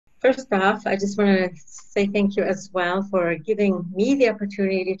First off, I just want to say thank you as well for giving me the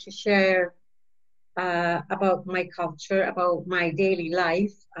opportunity to share about my culture, about my daily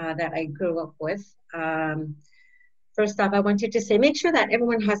life that I grew up with. First off, I wanted to say make sure that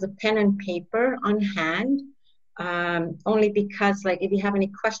everyone has a pen and paper on hand, only because, like, if you have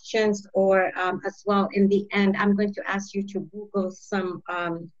any questions or as well in the end, I'm going to ask you to Google some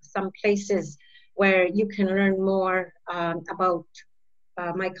places where you can learn more about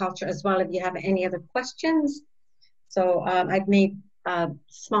my culture as well if you have any other questions. So I've made a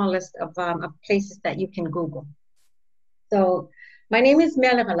small list of places that you can Google. So my name is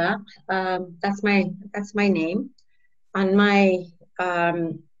Marygalak. That's my name. On my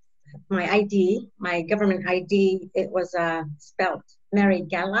ID, my government ID, it was spelled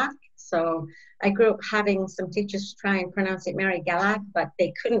Marygalak. So I grew up having some teachers try and pronounce it Marygalak, but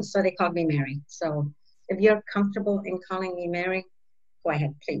they couldn't, so they called me Mary. So if you're comfortable in calling me Mary, go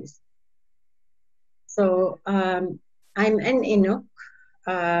ahead, please. So I'm an Inuk.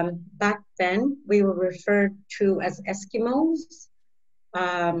 Back then, we were referred to as Eskimos.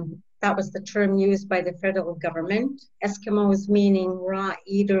 That was the term used by the federal government. Eskimos meaning raw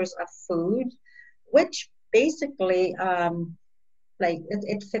eaters of food, which basically,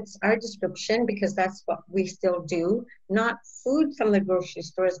 it fits our description because that's what we still do. Not food from the grocery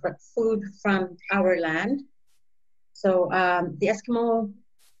stores, but food from our land. So the Eskimo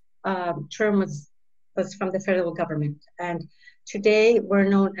term was from the federal government. And today we're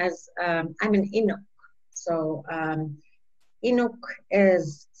known as, I'm an Inuk. So Inuk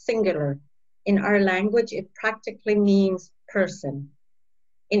is singular. In our language, it practically means person,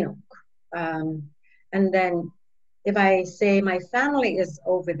 Inuk. And then if I say my family is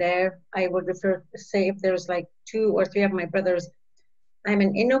over there, I would say if there's like 2 or 3 of my brothers, I'm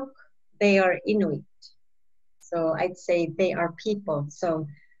an Inuk, they are Inuit. So I'd say they are people. So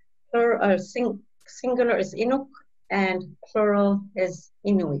singular is Inuk and plural is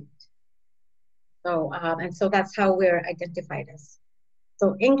Inuit. So, and so that's how we're identified as.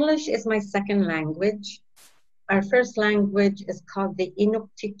 So English is my second language. Our first language is called the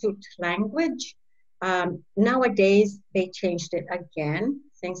Inuktitut language. Nowadays, they changed it again,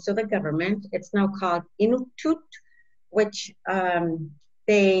 thanks to the government. It's now called Inuktitut, which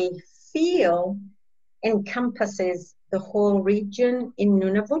they feel encompasses the whole region in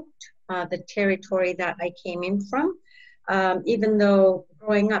Nunavut, the territory that I came in from, even though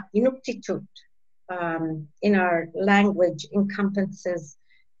growing up, Inuktitut in our language encompasses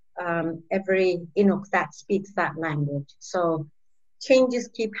every Inuk that speaks that language. So changes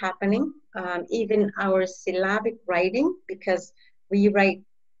keep happening, even our syllabic writing, because we write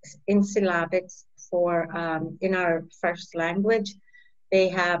in syllabics for in our first language, they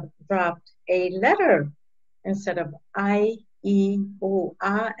have dropped a letter instead of I, E, O,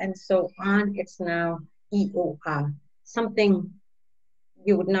 A, and so on. It's now E, O, A. Something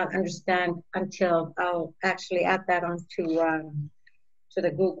you would not understand until I'll actually add that onto to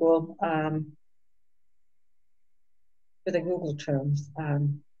the Google terms.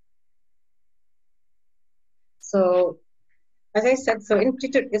 So as I said, so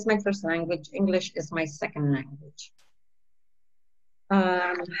Inuktitut is my first language. English is my second language.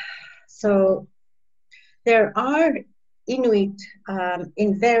 So there are Inuit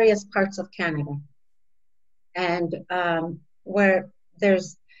in various parts of Canada, and where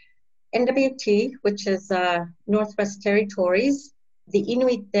there's NWT, which is Northwest Territories. The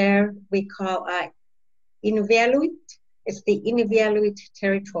Inuit there we call Inuvialuit. It's the Inuvialuit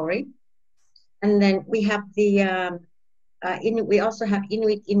territory, and then we have the we also have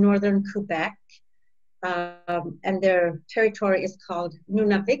Inuit in northern Quebec, and their territory is called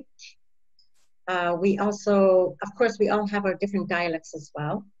Nunavik. We also, of course, we all have our different dialects as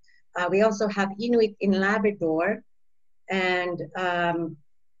well. We also have Inuit in Labrador, and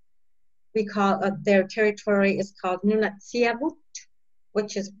we call their territory is called Nunatsiavut,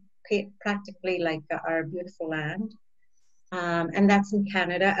 which is practically like our beautiful land. And that's in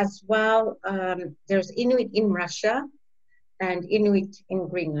Canada as well. There's Inuit in Russia and Inuit in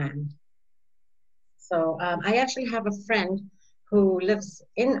Greenland. So I actually have a friend who lives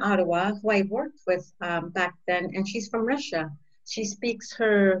in Ottawa, who I worked with back then, and she's from Russia. She speaks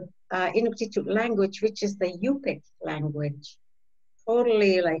her Inuktitut language, which is the Yupik language.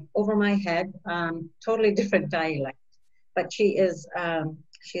 Totally like over my head, totally different dialect, but she is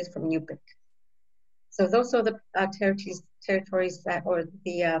from Yupik. So those are the territories that, or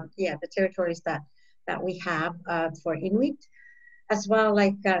the territories that we have for Inuit, as well.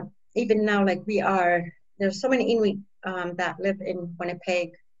 Like even now, like there's so many Inuit that live in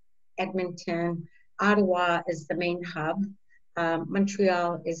Winnipeg, Edmonton. Ottawa is the main hub.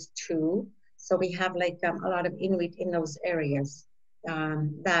 Montreal is 2. So we have like a lot of Inuit in those areas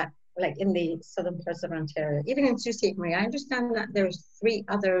that like in the southern parts of Ontario. Even in Sault Ste. Marie, I understand that there's 3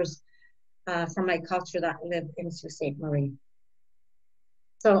 others from my culture that live in Sault Ste. Marie.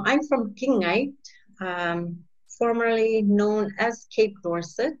 So I'm from Kingite, formerly known as Cape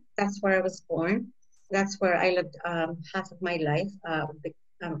Dorset. That's where I was born. That's where I lived half of my life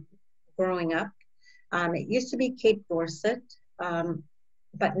growing up. It used to be Cape Dorset,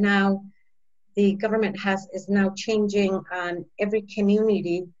 but now the government is now changing every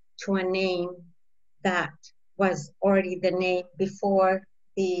community to a name that was already the name before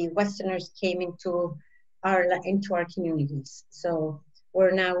the Westerners came into our communities. So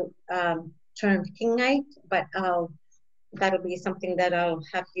we're now termed Kingite, but that'll be something that I'll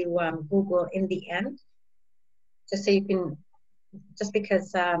have you Google in the end, just so you can, just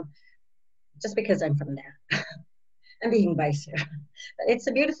because I'm from there. I'm being biased here. It's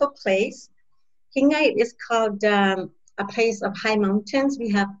a beautiful place. Kingite is called a place of high mountains. We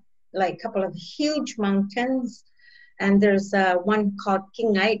have like a couple of huge mountains, and there's one called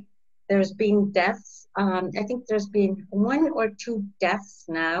Kingite. There's been deaths. I think there's been 1 or 2 deaths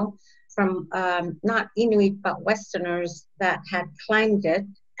now from not Inuit, but Westerners that had climbed it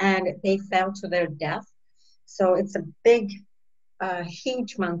and they fell to their death. So it's a big,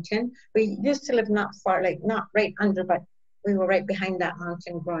 huge mountain. We used to live not far, like not right under, but we were right behind that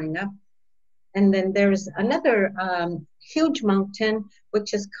mountain growing up. And then there's another huge mountain,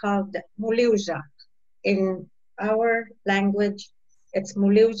 which is called Muliuja. In our language, it's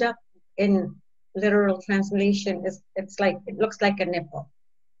Muliuja. In literal translation, it's like, it looks like a nipple.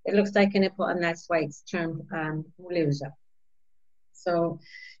 It looks like a nipple, and that's why it's termed Muliuja. So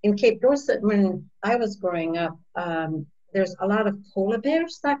in Cape Dorset, when I was growing up, there's a lot of polar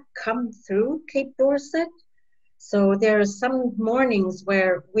bears that come through Cape Dorset. So there are some mornings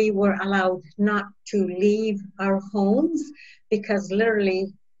where we were allowed not to leave our homes because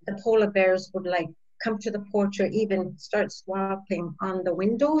literally the polar bears would like come to the porch or even start swapping on the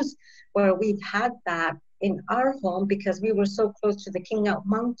windows, where we've had that in our home because we were so close to the King Out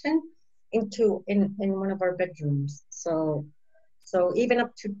Mountain in one of our bedrooms. So even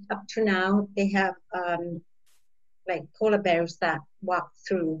up to now, they have like polar bears that walk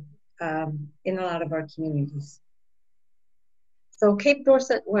through in a lot of our communities. So Cape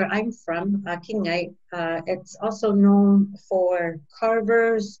Dorset, where I'm from, Kingite, it's also known for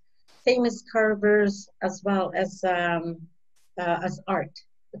carvers, famous carvers, as well as art.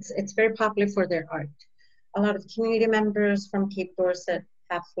 It's very popular for their art. A lot of community members from Cape Dorset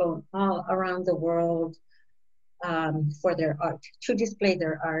have flown all around the world for their art, to display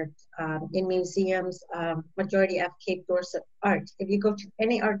their art in museums. Majority of Cape Dorset art. If you go to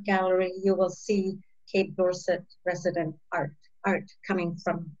any art gallery, you will see Cape Dorset resident art coming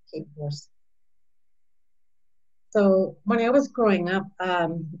from Cape Dorset. So when I was growing up,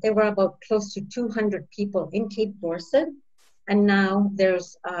 there were about close to 200 people in Cape Dorset, and now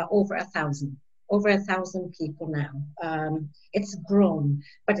there's over 1,000 people now. It's grown,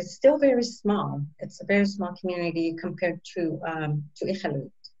 but it's still very small. It's a very small community compared to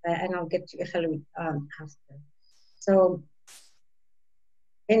Iqaluit, and I'll get to Iqaluit after. So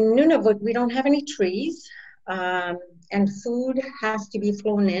in Nunavut, we don't have any trees, and food has to be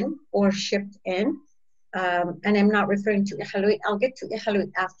flown in or shipped in. And I'm not referring to Iqaluit. I'll get to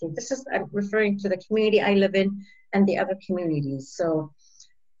Iqaluit after. I'm referring to the community I live in and the other communities. So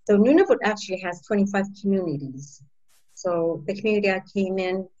Nunavut actually has 25 communities. So the community I came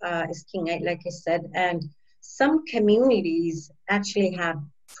in is Kingite, like I said, and some communities actually have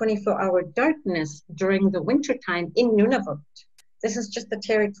 24-hour darkness during the wintertime in Nunavut. This is just the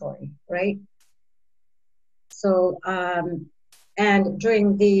territory, right? So, and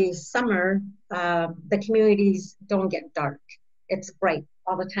during the summer, the communities don't get dark. It's bright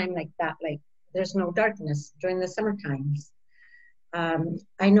all the time like that. Like there's no darkness during the summer times.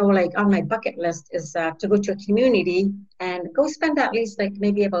 I know like on my bucket list is to go to a community and go spend at least like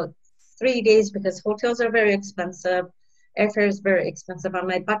maybe about 3 days, because hotels are very expensive. Airfare is very expensive. On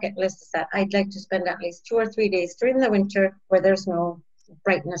my bucket list is that I'd like to spend at least 2 or 3 days during the winter where there's no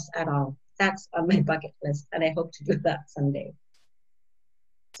brightness at all. That's on my bucket list, and I hope to do that someday.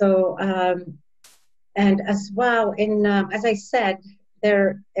 So, and as well, as I said,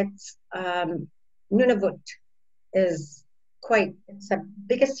 Nunavut is it's the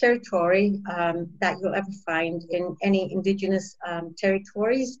biggest territory that you'll ever find in any Indigenous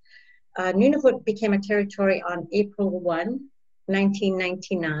territories. Nunavut became a territory on April 1,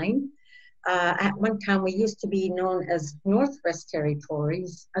 1999. At one time, we used to be known as Northwest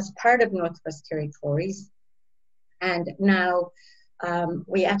Territories, as part of Northwest Territories. And now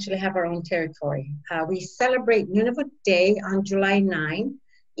we actually have our own territory. We celebrate Nunavut Day on July 9,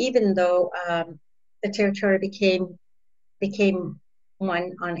 even though the territory became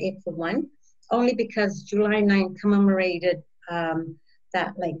one on April 1, only because July 9 commemorated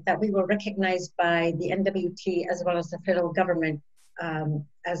that we were recognized by the NWT as well as the federal government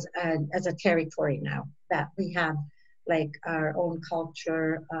as a territory now, that we have like our own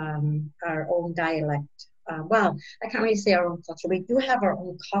culture, our own dialect. Well, I can't really say our own culture. We do have our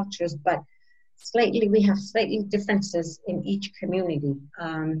own cultures, but we have slightly differences in each community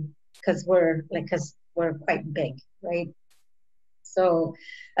because we're quite big, right? So,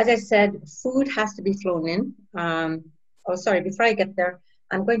 as I said, food has to be flown in. Before I get there,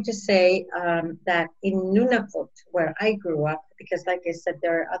 I'm going to say that in Nunavut, where I grew up, because like I said,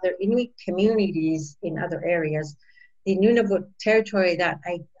 there are other Inuit communities in other areas. The Nunavut territory that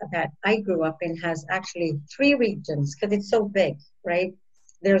I grew up in has actually 3 regions because it's so big, right?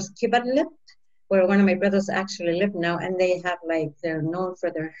 There's Kibadlip, where one of my brothers actually live now, and they're known for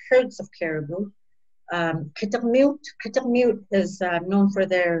their herds of caribou. Kitamute is known for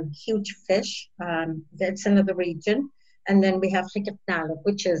their huge fish. That's another region. And then we have Hikitnaluk,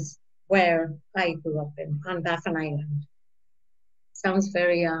 which is where I grew up on Baffin Island. Sounds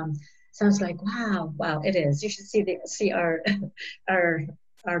like wow, it is. You should see our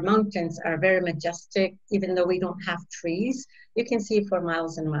our mountains are very majestic, even though we don't have trees. You can see for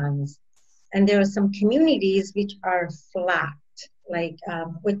miles and miles. And there are some communities which are flat,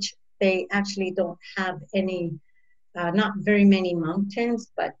 which they actually don't have any, not very many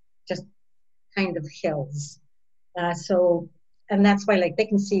mountains, but just kind of hills. And that's why they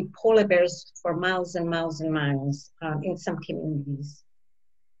can see polar bears for miles and miles and miles in some communities.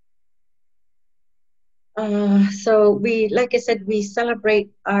 Like I said, we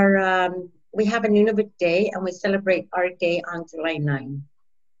celebrate we have a Nunavut Day, and we celebrate our day on July 9.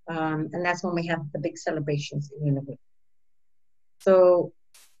 And that's when we have the big celebrations in Nunavut. So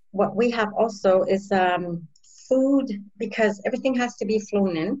what we have also is food, because everything has to be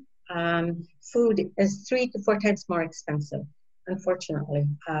flown in. Food is 3 to 4 times more expensive, unfortunately.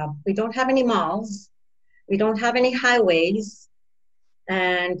 We don't have any malls. We don't have any highways.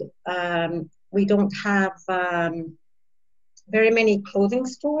 And we don't have very many clothing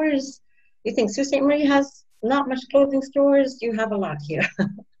stores. You think Sault Ste. Marie has not much clothing stores? You have a lot here.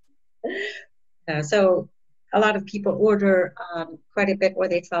 So a lot of people order quite a bit, or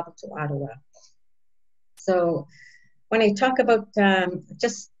they travel to Ottawa. So when I talk about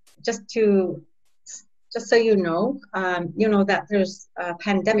just so you know that there's a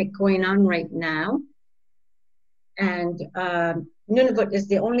pandemic going on right now, and Nunavut is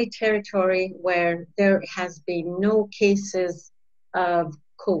the only territory where there has been no cases of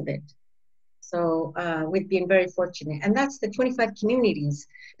COVID. So we've been very fortunate. And that's the 25 communities,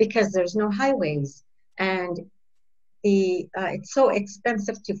 because there's no highways. And it's so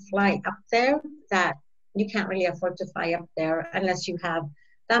expensive to fly up there that you can't really afford to fly up there unless you have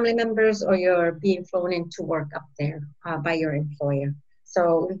family members or you're being flown in to work up there by your employer.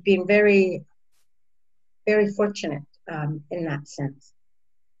 So we've been very, very fortunate in that sense.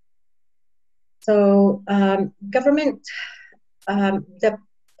 So government, the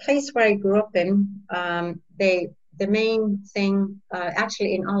place where I grew up in, the main thing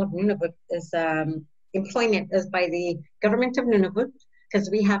actually in all of Nunavut is employment is by the government of Nunavut, because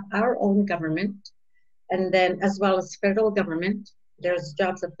we have our own government, and then as well as federal government. There's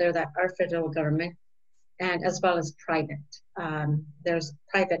jobs up there that are federal government, and as well as private. There's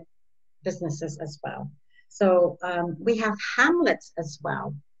private businesses as well. So we have hamlets as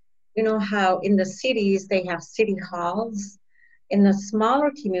well. You know how in the cities they have city halls? In the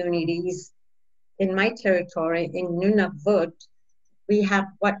smaller communities, in my territory, in Nunavut, we have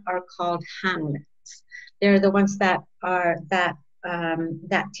what are called hamlets. They're the ones that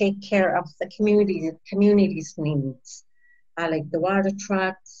take care of the community's needs, like the water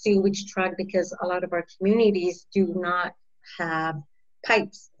truck, sewage truck, because a lot of our communities do not have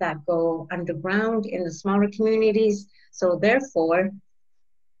pipes that go underground in the smaller communities. So therefore,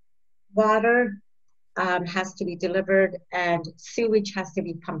 water has to be delivered and sewage has to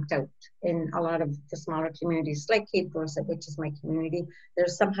be pumped out in a lot of the smaller communities, like Cape Dorset, which is my community.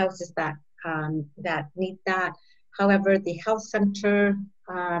 There's some houses that need that. However, the health center,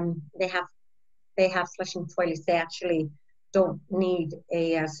 they have flushing toilets. They actually don't need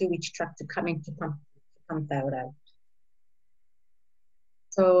a sewage truck to come in to pump that out.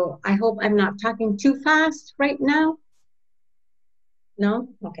 So I hope I'm not talking too fast right now. No?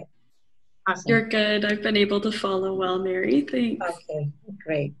 Okay. Awesome. You're good. I've been able to follow well, Mary. Thanks. Okay,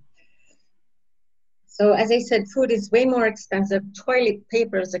 great. So as I said, food is way more expensive. Toilet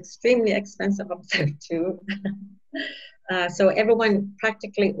paper is extremely expensive up there too. So everyone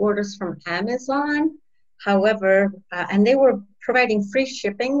practically orders from Amazon. However, and they were providing free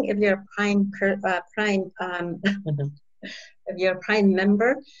shipping if you're a Prime if you're a Prime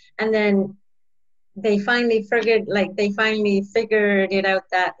member. And then they finally figured it out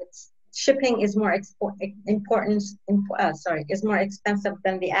that shipping is more is more expensive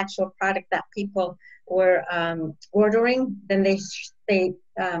than the actual product that people were ordering. Then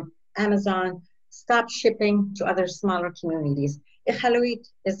Amazon stopped shipping to other smaller communities. Iqaluit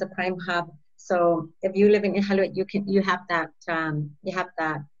is the prime hub, so if you live in Iqaluit, you have that how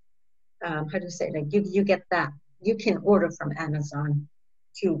do you say it? Like you get that, you can order from Amazon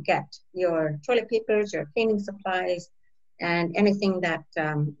to get your toilet papers, your cleaning supplies, and anything that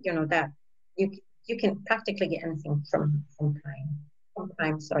that you can practically get anything from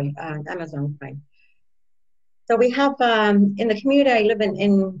Amazon Prime. So we have in the community I live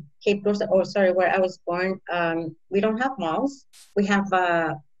in Cape Dorset, where I was born, we don't have malls. We have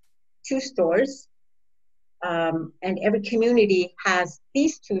 2 stores, and every community has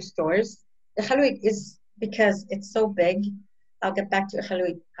these 2 stores. The Iqaluit is, because it's so big, I'll get back to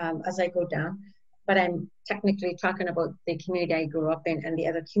Iqaluit as I go down, but I'm technically talking about the community I grew up in and the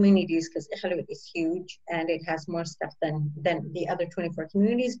other communities, because Iqaluit is huge and it has more stuff than the other 24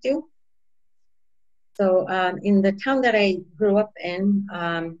 communities do. So in the town that I grew up in,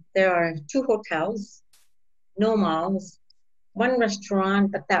 there are 2 hotels, no malls, 1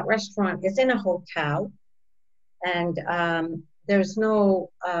 restaurant, but that restaurant is in a hotel, and there's no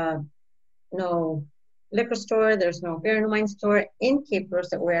liquor store, there's no beer and wine store in Cape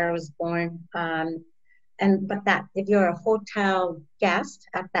Dorset where I was born. But that if you're a hotel guest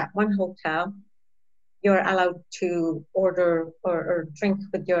at that 1 hotel, you're allowed to order or drink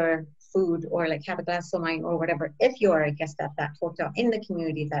with your food, or like have a glass of wine or whatever, if you are a guest at that hotel in the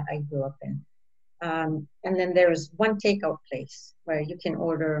community that I grew up in. And then there's 1 takeout place where you can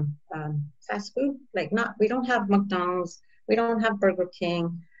order fast food. We don't have McDonald's, we don't have Burger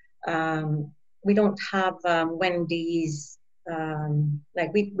King, we don't have Wendy's,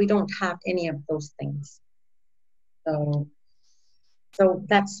 we don't have any of those things. So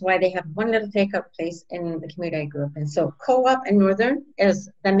that's why they have 1 little takeout place in the community I grew up in. So Co-op and Northern is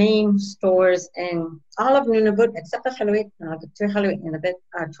the main stores in all of Nunavut, except the Iqaluit, and I'll get to Iqaluit in a bit,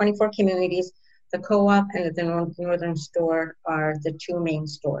 24 communities. The Co-op and the Northern store are the 2 main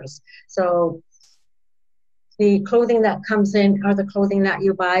stores. So the clothing that comes in are the clothing that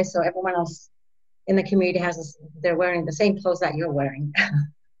you buy, so everyone else in the community they're wearing the same clothes that you're wearing.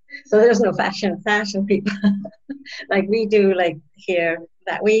 So there's no fashion people like we do here,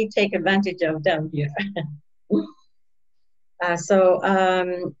 that we take advantage of down here.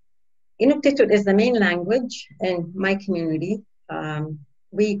 Inuktitut is the main language in my community.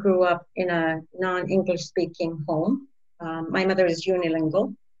 We grew up in a non-English speaking home. My mother is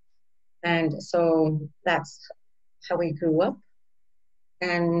unilingual, and so that's how we grew up.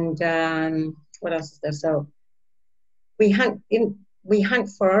 And what else is there? So we hunt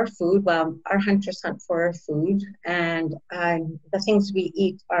for our food. Well, our hunters hunt for our food, and the things we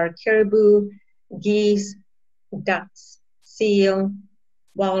eat are caribou, geese, ducks, seal,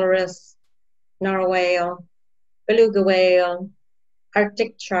 walrus, narwhal, beluga whale,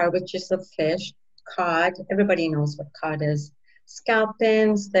 Arctic char, which is a fish, cod. Everybody knows what cod is.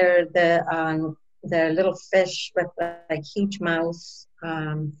 Scalpins, they're the little fish with huge mouths.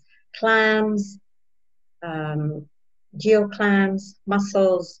 Clams, geoclams,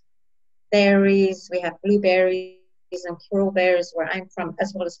 mussels, berries. We have blueberries and crowberries where I'm from,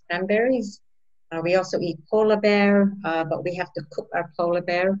 as well as cranberries. We also eat polar bear, but we have to cook our polar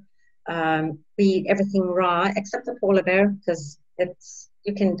bear. We eat everything raw except the polar bear, because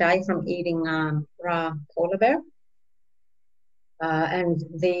you can die from eating raw polar bear. And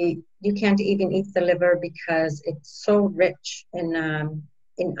you can't even eat the liver because it's so rich in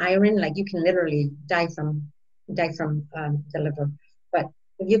iron. You can literally die from the liver. But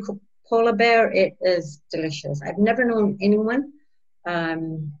if you cook polar bear, it is delicious. I've never known anyone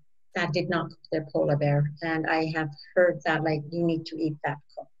that did not cook their polar bear, and I have heard that you need to eat that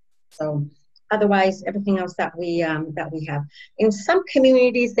cooked. So otherwise, everything else that we have. In some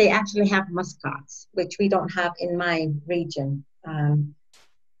communities, they actually have muskox, which we don't have in my region.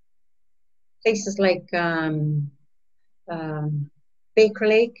 Places like Baker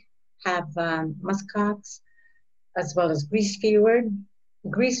Lake have muskox, as well as Grease Fjord.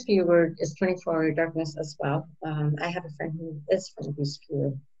 Grease Fjord is 24-hour darkness as well. I have a friend who is from Grease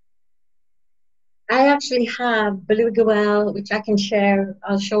Fjord. I actually have beluga well, which I can share.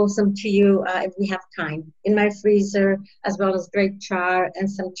 I'll show some to you if we have time in my freezer, as well as grape char and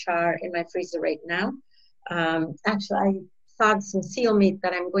some char in my freezer right now. Actually, I thawed some seal meat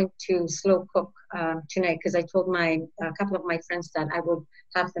that I'm going to slow cook tonight because I told a couple of my friends that I would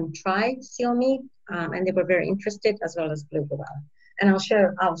have them try seal meat, and they were very interested, as well as beluga well. And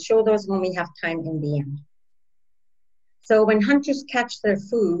I'll show those when we have time in the end. So when hunters catch their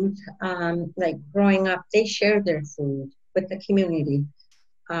food, like growing up, they share their food with the community.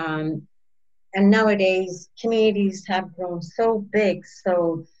 Um, and nowadays, communities have grown so big,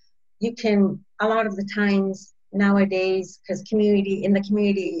 so you can, a lot of the times nowadays, because in the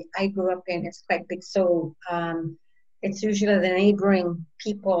community I grew up in, it's quite big. So it's usually the neighboring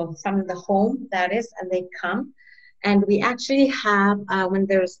people from the home, that is, and they come. And we actually have, when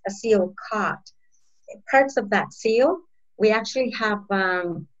there's a seal caught, parts of that seal, we actually have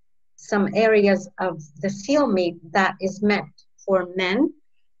some areas of the seal meat that is meant for men,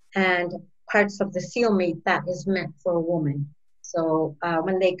 and parts of the seal meat that is meant for a woman. So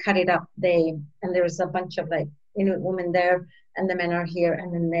when they cut it up, and there's a bunch of like Inuit women there, and the men are here,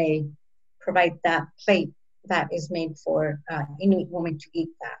 and then they provide that plate that is made for Inuit women to eat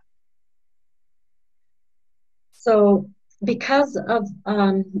that. So because of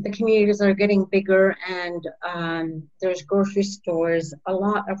the communities are getting bigger and there's grocery stores, a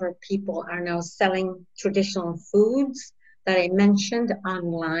lot of our people are now selling traditional foods that I mentioned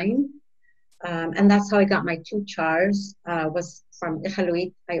online. And that's how I got my two chars, was from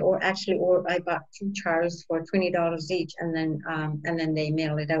Iqaluit. I bought two chars for $20 each, and then they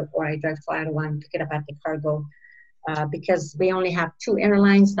mail it out, or I drive to Ottawa and pick it up at the cargo, because we only have two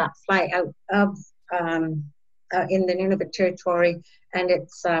airlines that fly out of in the Nunavut territory, and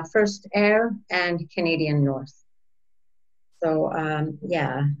it's First Air and Canadian North. So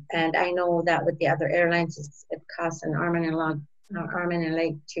yeah, and I know that with the other airlines, it costs an arm and a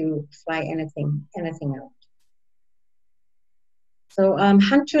leg to fly anything out. So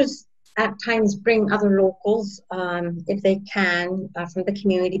hunters at times bring other locals, if they can, from the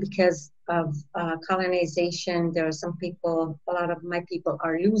community because of colonization. There are some people, a lot of my people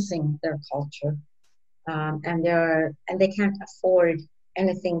are losing their culture, and they can't afford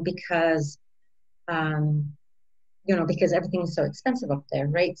anything because because everything is so expensive up there,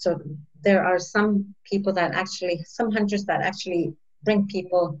 right? So there are some hunters that actually bring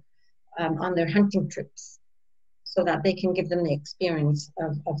people on their hunting trips so that they can give them the experience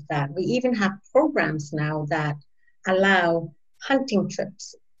of that. We even have programs now that allow hunting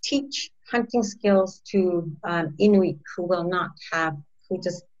trips, teach hunting skills to Inuit who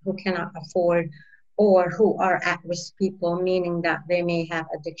cannot afford, or who are at-risk people, meaning that they may have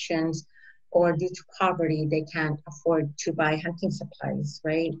addictions, or due to poverty, they can't afford to buy hunting supplies,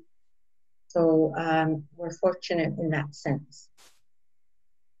 right? So we're fortunate in that sense.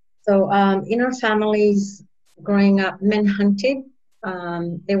 So in our families, growing up, men hunted.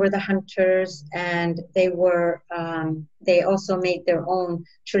 They were the hunters, and they also made their own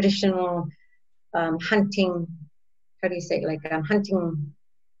traditional hunting, how do you say, like hunting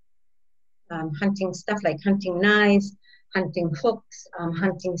stuff, like hunting knives, hunting hooks,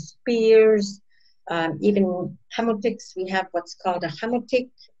 hunting spears, even hamotiks. We have what's called a hamotik,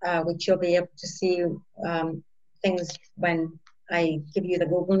 which you'll be able to see things when I give you the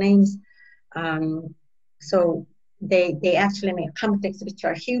Google names. So they actually make hamotiks, which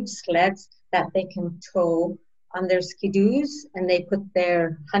are huge sleds that they can tow on their skidoos, and they put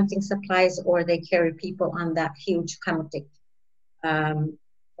their hunting supplies, or they carry people on that huge hamotik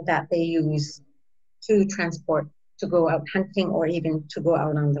that they use to transport, to go out hunting, or even to go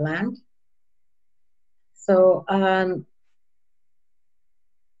out on the land. So,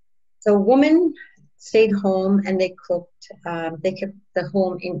 so women stayed home and they cooked. They kept the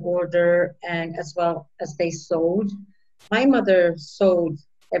home in order, and as well as they sewed. My mother sewed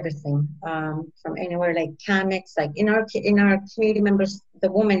everything, from anywhere, like kamiks. Like in our community members,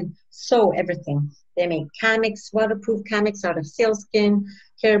 the women sew everything. They make kamiks, waterproof kamiks out of sealskin,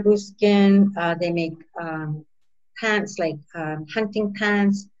 caribou skin. They make pants, like hunting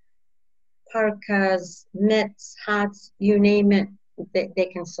pants, parkas, mitts, hats, you name it, they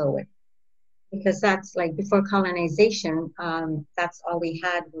can sew it. Because that's like before colonization, that's all we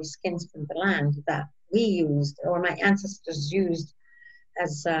had were skins from the land that we used, or my ancestors used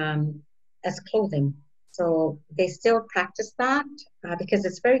as clothing. So they still practice that because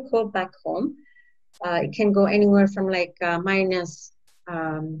it's very cold back home. It can go anywhere from like minus,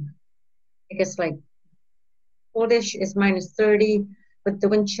 I guess like coldish is minus 30. With the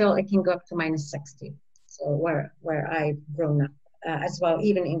wind chill, it can go up to minus 60. So where I've grown up as well,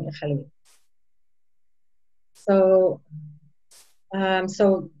 even in Iqaluit. So,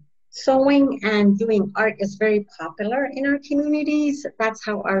 so sewing and doing art is very popular in our communities. That's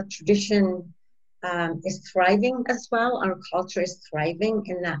how our tradition is thriving as well. Our culture is thriving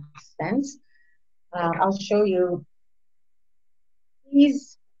in that sense. I'll show you.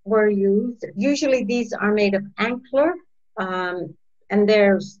 These were used. Usually, these are made of antler, and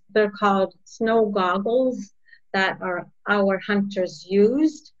they're called snow goggles that are our hunters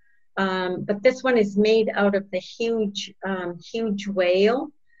used. But this one is made out of the huge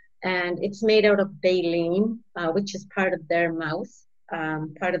whale, and it's made out of baleen, which is part of their mouth,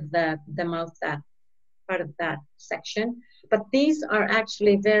 part of the mouth that part of that section. But these are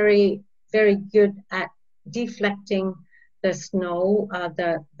actually very good at deflecting the snow,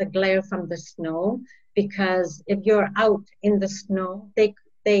 the glare from the snow, because if you're out in the snow,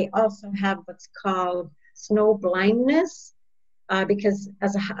 they also have what's called snow blindness, because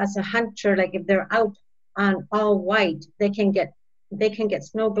as a hunter, like if they're out on all white, they can get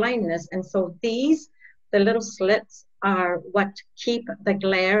snow blindness, and so the little slits are what keep the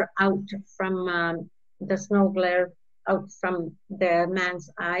glare out from the snow glare out from the man's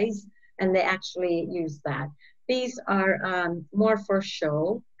eyes, and they actually use that. These are more for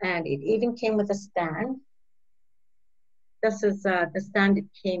show, and it even came with a stand. This is the stand it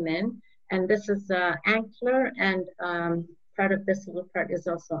came in, and this is antler, and part of this little part is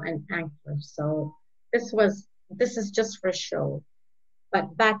also an antler. So this is just for show.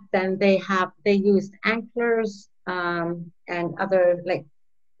 But back then they used antlers and other like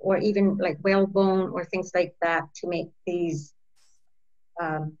or even like whalebone or things like that to make these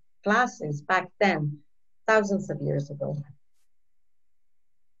glasses back then, thousands of years ago.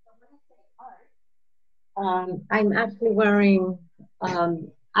 I'm actually wearing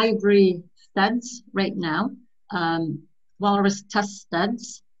ivory studs right now, walrus tusk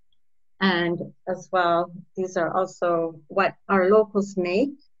studs, and as well, these are also what our locals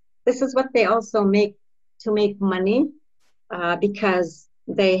make. This is what they also make to make money because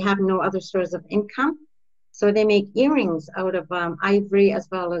they have no other source of income. So they make earrings out of ivory as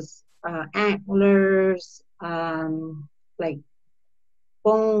well as antlers, like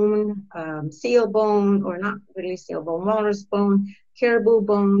bone, seal bone, or not really seal bone, walrus bone, caribou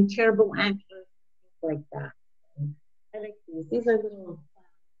antlers, like that. I like these. These are little,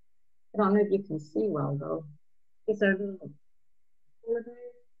 I don't know if you can see well though. These are little polar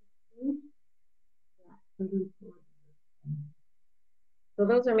bears. Yeah. So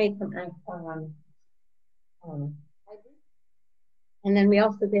those are made from um, and then they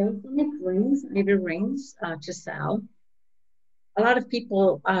also make rings, maybe rings to sell. A lot of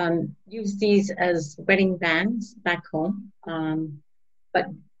people use these as wedding bands back home, but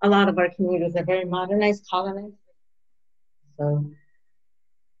a lot of our communities are very modernized, colonized. So,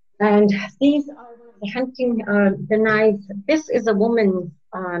 and these are the hunting, the knives. This is a woman's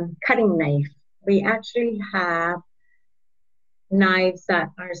cutting knife. We actually have knives that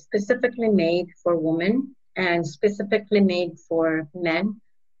are specifically made for women and specifically made for men.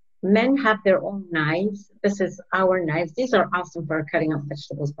 Men have their own knives. This is our knives. These are awesome for cutting up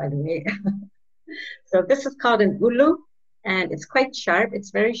vegetables, by the way. So this is called an ulu, and it's quite sharp.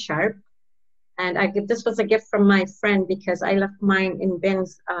 It's very sharp. And this was a gift from my friend because I left mine in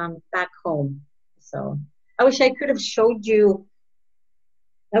bins back home. So I wish I could have showed you.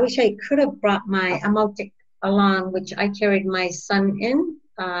 I wish I could have brought my amaltik along, which I carried my son in.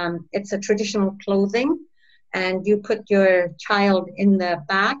 It's a traditional clothing, and you put your child in the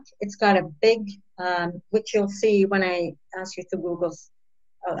back. It's got a big, which you'll see when I ask you to Google.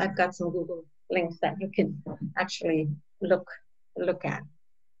 I've got some Google links that you can actually look at.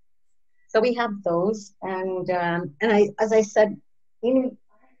 So we have those, and as I said,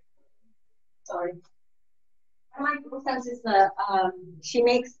 sorry. My girlfriend is she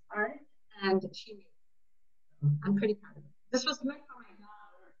makes art, and I'm pretty proud of it. This was meant for my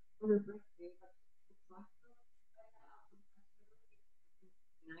daughter for her birthday,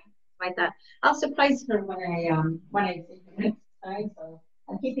 like that. I'll surprise her when I take the next time. So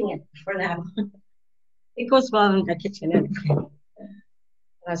I'm keeping it for now. It goes well in the kitchen anyway.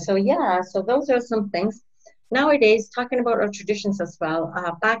 So yeah, so those are some things. Nowadays, talking about our traditions as well.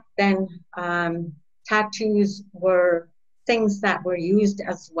 Back then, tattoos were things that were used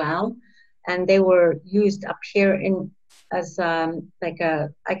as well, and they were used up here in as like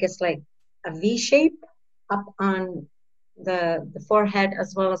I guess like a V shape up on the forehead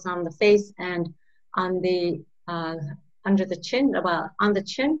as well as on the face and on the under the chin, well on the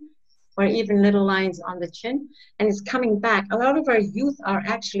chin, or even little lines on the chin, and it's coming back. A lot of our youth are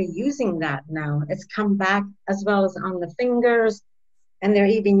actually using that now. It's come back as well as on the fingers, and they're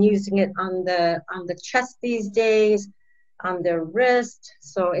even using it on the chest these days, on their wrist.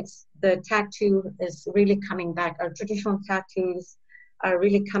 So it's the tattoo is really coming back. Our traditional tattoos are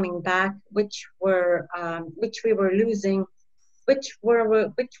really coming back, which we were losing, which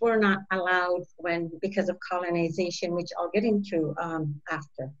were not allowed because of colonization, which I'll get into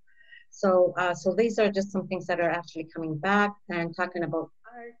after. So these are just some things that are actually coming back. And talking about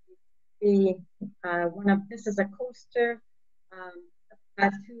art, this is a coaster.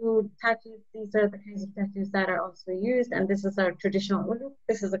 Tattoos. These are the kinds of tattoos that are also used, and this is our traditional uluk.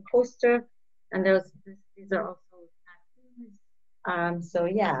 This is a coaster, and these are also tattoos. So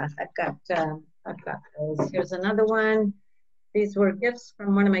yeah, I've got those. Here's another one. These were gifts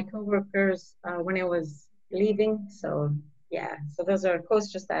from one of my coworkers when I was leaving. So yeah, so those are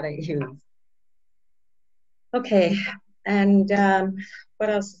coasters that I use. Okay, and what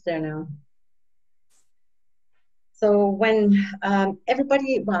else is there now? So when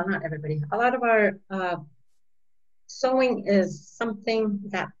everybody, well, not everybody, a lot of our sewing is something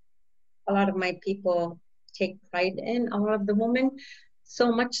that a lot of my people take pride in, a lot of the women,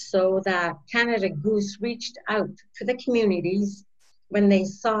 so much so that Canada Goose reached out to the communities when they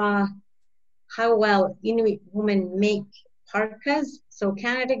saw how well Inuit women make parkas. So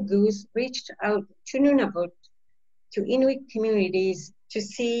Canada Goose reached out to Nunavut, to Inuit communities to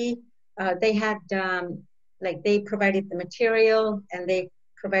see, they had, they provided the material and they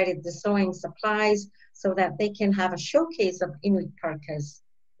provided the sewing supplies so that they can have a showcase of Inuit parkas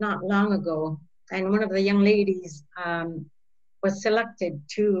not long ago. And one of the young ladies was selected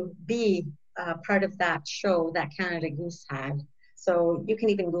to be part of that show that Canada Goose had. So you can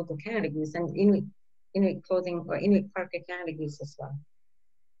even Google Canada Goose and Inuit clothing or Inuit parka Canada Goose as well.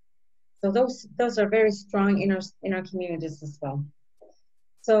 So those are very strong in our communities as well.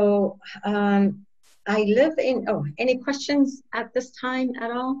 So I live in, any questions at this time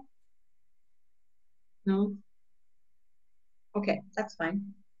at all? No? Okay, that's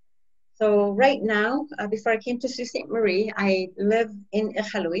fine. So right now, before I came to Sault Ste. Marie, I live in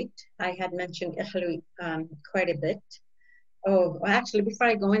Iqaluit. I had mentioned Iqaluit quite a bit. Oh, well, actually, before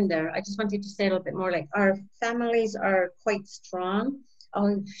I go in there, I just wanted to say a little bit more, like our families are quite strong.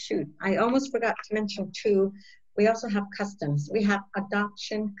 Oh, shoot, I almost forgot to mention too, we also have customs. We have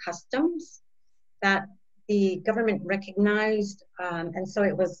adoption customs that the government recognized, and so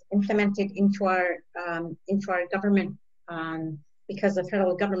it was implemented into our government because the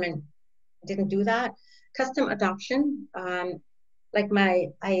federal government didn't do that. Custom adoption, I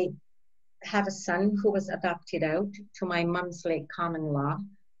have a son who was adopted out to my mom's late common law,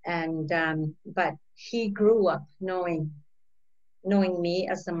 and but he grew up knowing me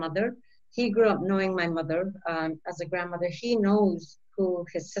as a mother. He grew up knowing my mother as a grandmother. He knows who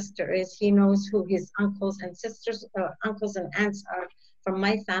his sister is. He knows who his uncles and sisters, uncles and aunts are from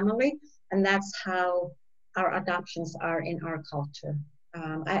my family, and that's how our adoptions are in our culture.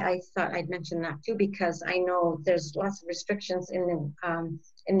 I thought I'd mention that too because I know there's lots of restrictions in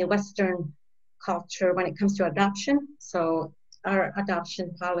the Western culture when it comes to adoption. So our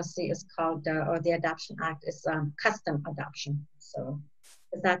adoption policy is called, or the Adoption Act is custom adoption. So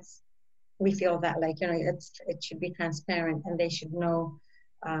we feel that it should be transparent and they should know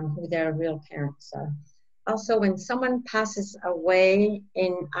who their real parents are. Also, when someone passes away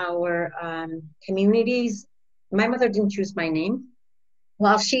in our communities, my mother didn't choose my name.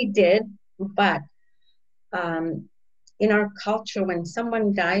 Well, she did, but in our culture, when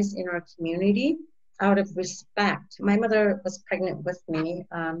someone dies in our community, out of respect, my mother was pregnant with me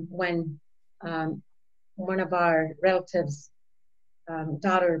when one of our relatives'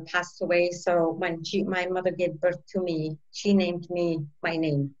 daughter passed away. So when my mother gave birth to me, she named me my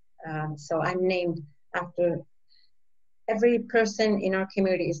name. So I'm named after, every person in our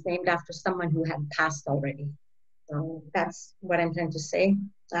community is named after someone who had passed already. So that's what I'm trying to say.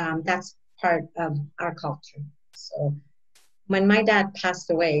 That's part of our culture. So when my dad passed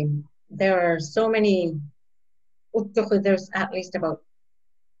away, there are so many, there's at least about,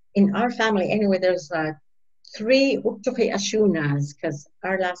 in our family anyway, there's 3 Uktuki Ashunas, because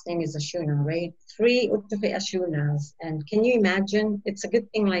our last name is Ashuna, right? 3 Uktuki Ashunas. And can you imagine? It's a good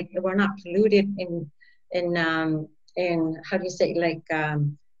thing, like, we're not polluted in how do you say, like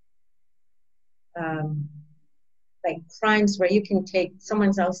crimes where you can take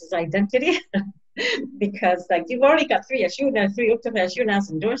someone else's identity. Because like you've already got 3 Ashunas, 3 Uktuki Ashunas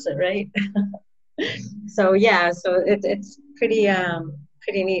in Dorset, right? So yeah, so it's pretty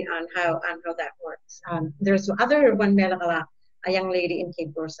neat on how that works. There's other one Merygalak, a young lady in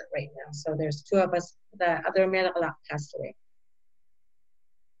Cape Dorset right now. So there's 2 of us. The other Merygalak passed away.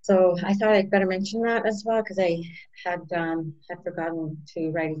 So I thought I'd better mention that as well because I had forgotten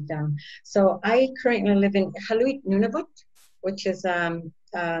to write it down. So I currently live in Haluit, Nunavut, which is the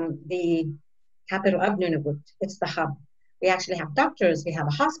capital of Nunavut. It's the hub. We actually have doctors. We have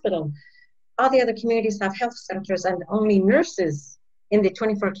a hospital. All the other communities have health centers and only nurses in the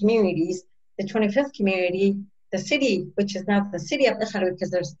 24 communities. The 25th community, the city, which is now the city of Iqaluit, because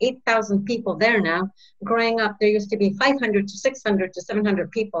there's 8,000 people there now. Growing up, there used to be 500 to 600 to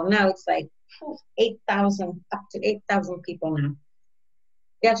 700 people. Now it's like 8,000, up to 8,000 people now.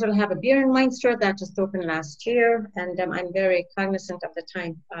 We actually have a beer and wine store that just opened last year, and I'm very cognizant of the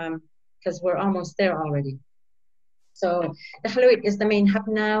time because we're almost there already. So the Haluit is the main hub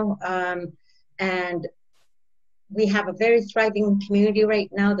now, and we have a very thriving community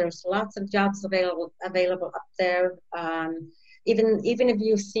right now. There's lots of jobs available up there. Even if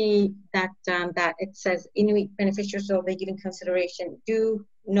you see that that it says Inuit beneficiaries will be given consideration, do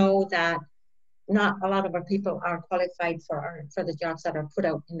know that not a lot of our people are qualified for the jobs that are put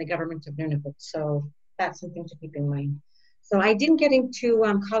out in the government of Nunavut. So that's something to keep in mind. So I didn't get into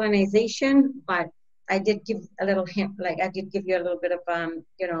colonization, but I did give a little hint, like I did give you a little bit of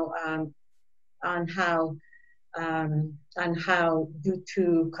on how due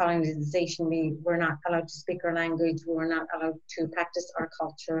to colonization we were not allowed to speak our language, we were not allowed to practice our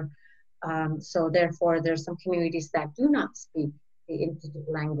culture. So therefore there's some communities that do not speak the Indigenous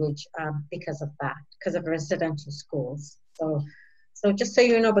language because of that, because of residential schools. So just so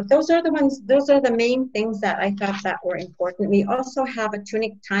you know, but those are the main things that I thought that were important. We also have a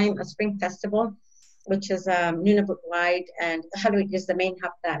Tunic Time, a spring festival, which is Nunavut-wide, and Haluit is the main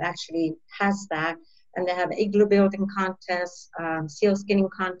hub that actually has that. And they have igloo building contests, seal skinning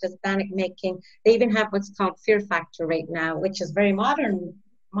contests, bannock making. They even have what's called Fear Factor right now, which is very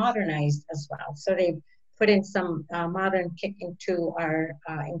modernized as well. So they've put in some modern kick into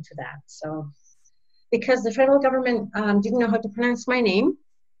that. So because the federal government didn't know how to pronounce my name,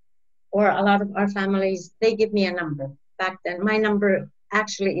 or a lot of our families, they give me a number. Back then, my number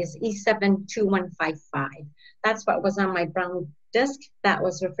actually is E72155. That's what was on my brown disc. That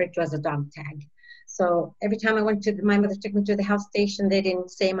was referred to as a dog tag. So every time I went my mother took me to the health station, they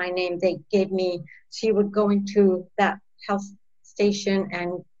didn't say my name. She would go into that health station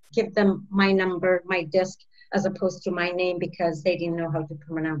and give them my number, my disc, as opposed to my name because they didn't know how to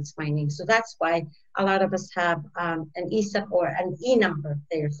pronounce my name. So that's why a lot of us have an ESEP or an E number,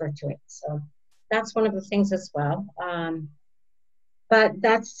 they refer to it. So that's one of the things as well. But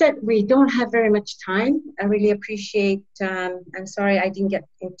that's it. We don't have very much time. I really appreciate, I'm sorry I didn't get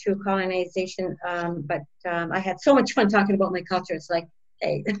into colonization, but I had so much fun talking about my culture. It's like,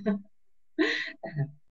 hey.